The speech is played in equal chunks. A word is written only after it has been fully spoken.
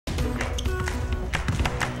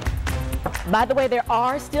By the way, there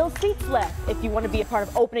are still seats left if you want to be a part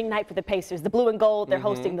of opening night for the Pacers. The blue and gold, they're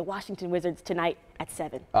hosting the Washington Wizards tonight at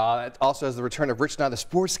 7. It also has the return of Rich Knight, the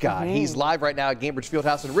sports guy. He's live right now at Gainbridge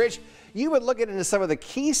Fieldhouse. And Rich, you've been looking into some of the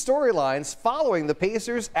key storylines following the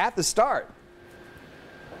Pacers at the start.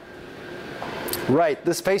 Right.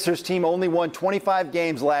 This Pacers team only won 25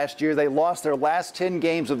 games last year. They lost their last 10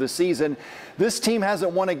 games of the season. This team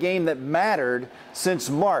hasn't won a game that mattered since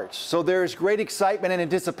March. So there's great excitement and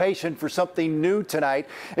anticipation for something new tonight.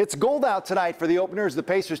 It's gold out tonight for the openers. The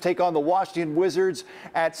Pacers take on the Washington Wizards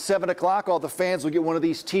at 7 o'clock. All the fans will get one of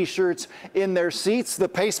these T-shirts in their seats. The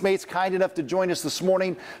Pacemates kind enough to join us this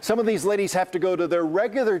morning. Some of these ladies have to go to their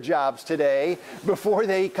regular jobs today before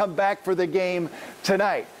they come back for the game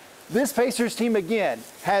tonight. This Pacers team, again,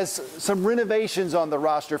 has some renovations on the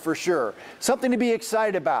roster for sure. Something to be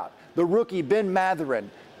excited about. The rookie, Ben Mathurin,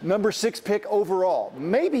 number 6 pick overall.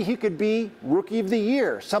 Maybe he could be Rookie of the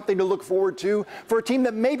Year. Something to look forward to for a team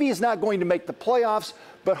that maybe is not going to make the playoffs,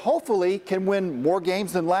 but hopefully can win more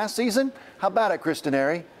games than last season. How about it, Chris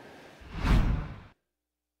Denari?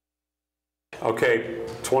 Okay,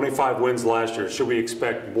 25 wins last year. Should we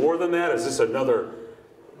expect more than that? Is this another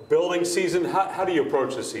building season? How do you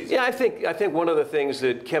approach the season? Yeah, I think one of the things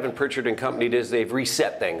that Kevin Pritchard and company did is they've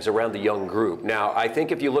reset things around the young group. Now, I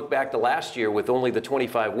think if you look back to last year with only the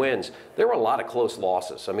 25 wins, there were a lot of close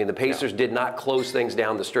losses. I mean, the Pacers did not close things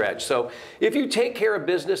down the stretch. So if you take care of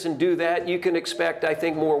business and do that, you can expect, I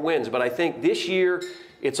think, more wins. But I think this year,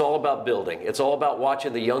 it's all about building. It's all about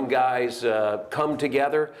watching the young guys come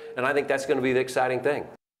together, and I think that's going to be the exciting thing.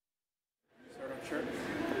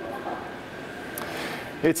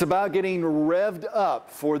 It's about getting revved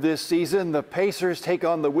up for this season. The Pacers take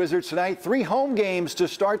on the Wizards tonight. 3 home games to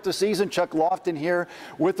start the season. Chuck Lofton here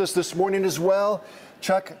with us this morning as well.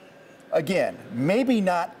 Chuck, again, maybe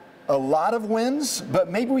not a lot of wins, but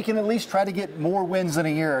maybe we can at least try to get more wins than a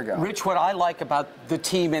year ago. Rich, what I like about the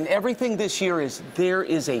team and everything this year is there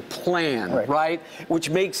is a plan, right? Which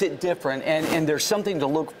makes it different, and there's something to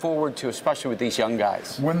look forward to, especially with these young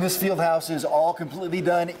guys. When this field house is all completely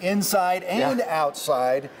done inside and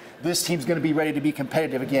outside, this team's going to be ready to be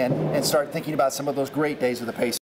competitive again and start thinking about some of those great days of the Pacers.